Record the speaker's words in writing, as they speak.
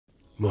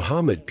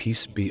Muhammad,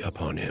 peace be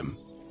upon him,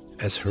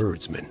 as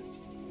herdsman.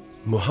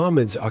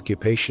 Muhammad's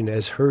occupation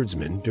as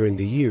herdsman during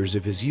the years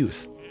of his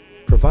youth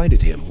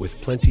provided him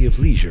with plenty of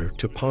leisure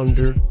to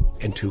ponder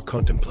and to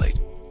contemplate.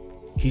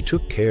 He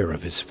took care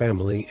of his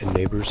family and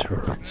neighbors'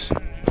 herds.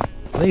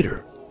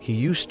 Later, he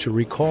used to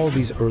recall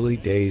these early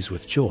days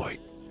with joy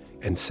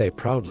and say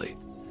proudly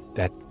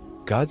that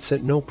God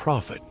sent no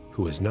prophet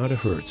who is not a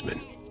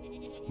herdsman.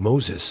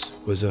 Moses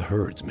was a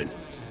herdsman.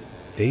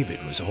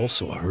 David was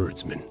also a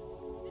herdsman.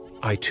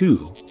 I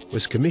too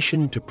was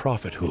commissioned to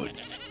prophethood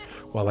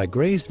while I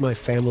grazed my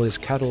family's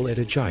cattle at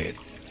a giant.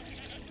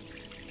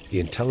 The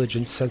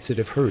intelligent,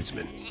 sensitive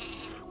herdsman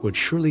would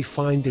surely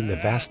find in the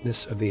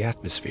vastness of the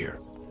atmosphere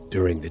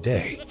during the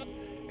day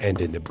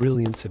and in the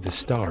brilliance of the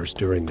stars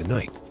during the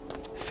night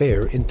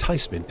fair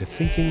enticement to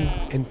thinking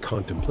and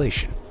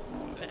contemplation.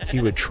 He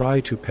would try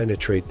to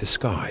penetrate the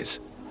skies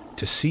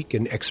to seek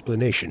an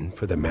explanation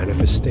for the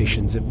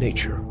manifestations of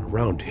nature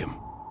around him.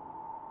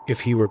 If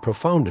he were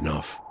profound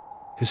enough,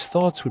 his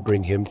thoughts would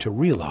bring him to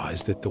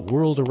realize that the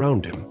world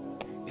around him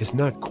is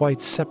not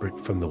quite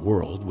separate from the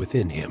world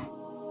within him.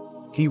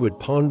 He would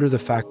ponder the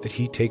fact that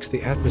he takes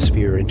the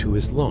atmosphere into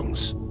his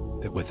lungs,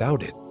 that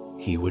without it,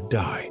 he would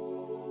die.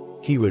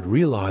 He would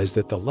realize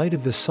that the light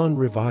of the sun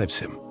revives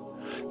him,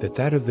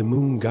 that of the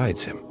moon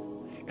guides him,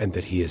 and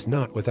that he is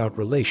not without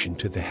relation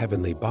to the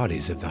heavenly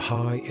bodies of the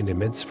high and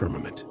immense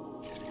firmament.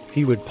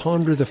 He would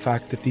ponder the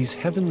fact that these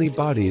heavenly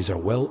bodies are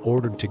well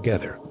ordered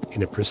together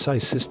in a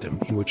precise system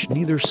in which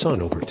neither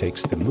sun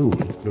overtakes the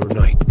moon nor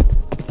night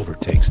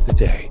overtakes the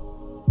day.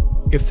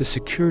 If the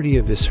security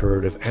of this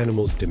herd of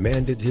animals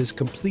demanded his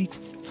complete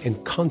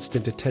and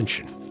constant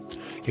attention,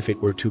 if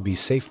it were to be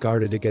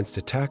safeguarded against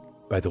attack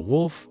by the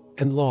wolf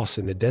and loss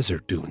in the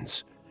desert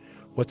dunes,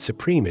 what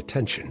supreme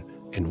attention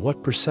and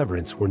what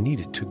perseverance were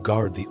needed to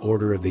guard the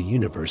order of the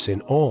universe in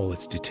all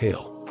its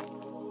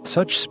detail.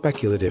 Such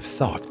speculative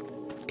thought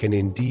can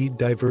indeed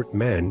divert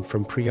man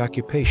from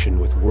preoccupation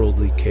with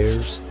worldly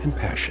cares and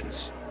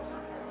passions.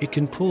 It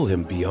can pull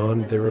him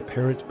beyond their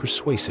apparent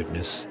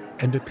persuasiveness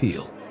and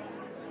appeal.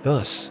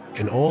 Thus,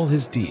 in all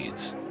his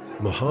deeds,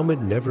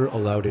 Muhammad never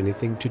allowed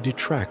anything to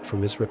detract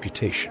from his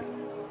reputation,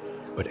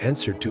 but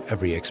answered to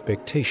every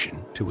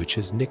expectation to which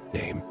his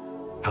nickname,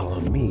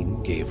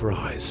 Al-Amin, gave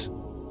rise.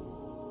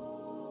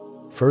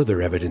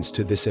 Further evidence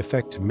to this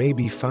effect may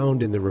be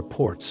found in the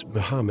reports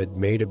Muhammad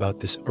made about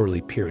this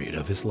early period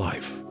of his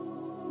life.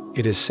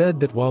 It is said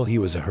that while he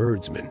was a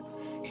herdsman,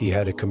 he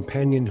had a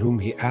companion whom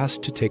he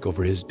asked to take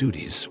over his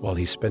duties while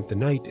he spent the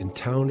night in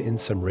town in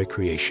some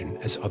recreation,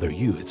 as other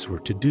youths were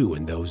to do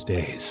in those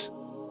days.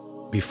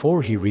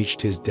 Before he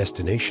reached his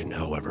destination,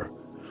 however,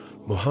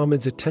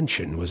 Muhammad's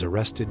attention was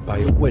arrested by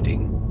a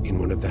wedding in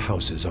one of the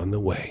houses on the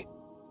way.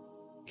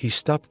 He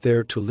stopped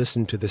there to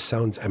listen to the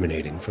sounds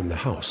emanating from the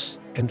house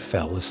and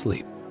fell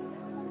asleep.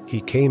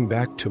 He came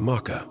back to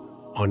Makkah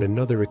on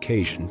another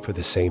occasion for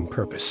the same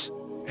purpose,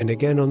 and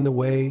again on the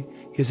way,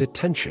 his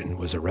attention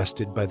was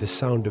arrested by the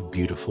sound of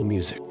beautiful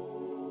music.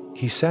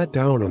 He sat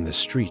down on the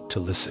street to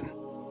listen,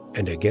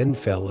 and again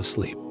fell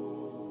asleep.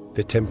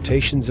 The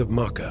temptations of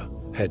Makkah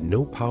had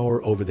no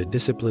power over the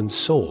disciplined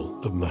soul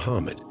of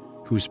Muhammad,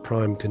 whose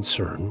prime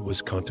concern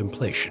was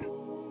contemplation.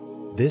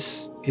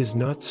 This is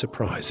not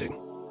surprising.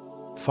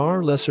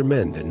 Far lesser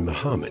men than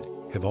Muhammad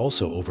have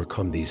also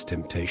overcome these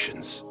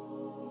temptations.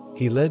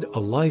 He led a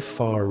life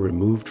far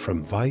removed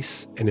from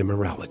vice and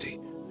immorality,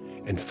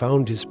 and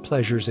found his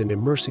pleasures in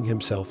immersing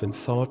himself in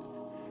thought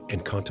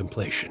and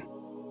contemplation.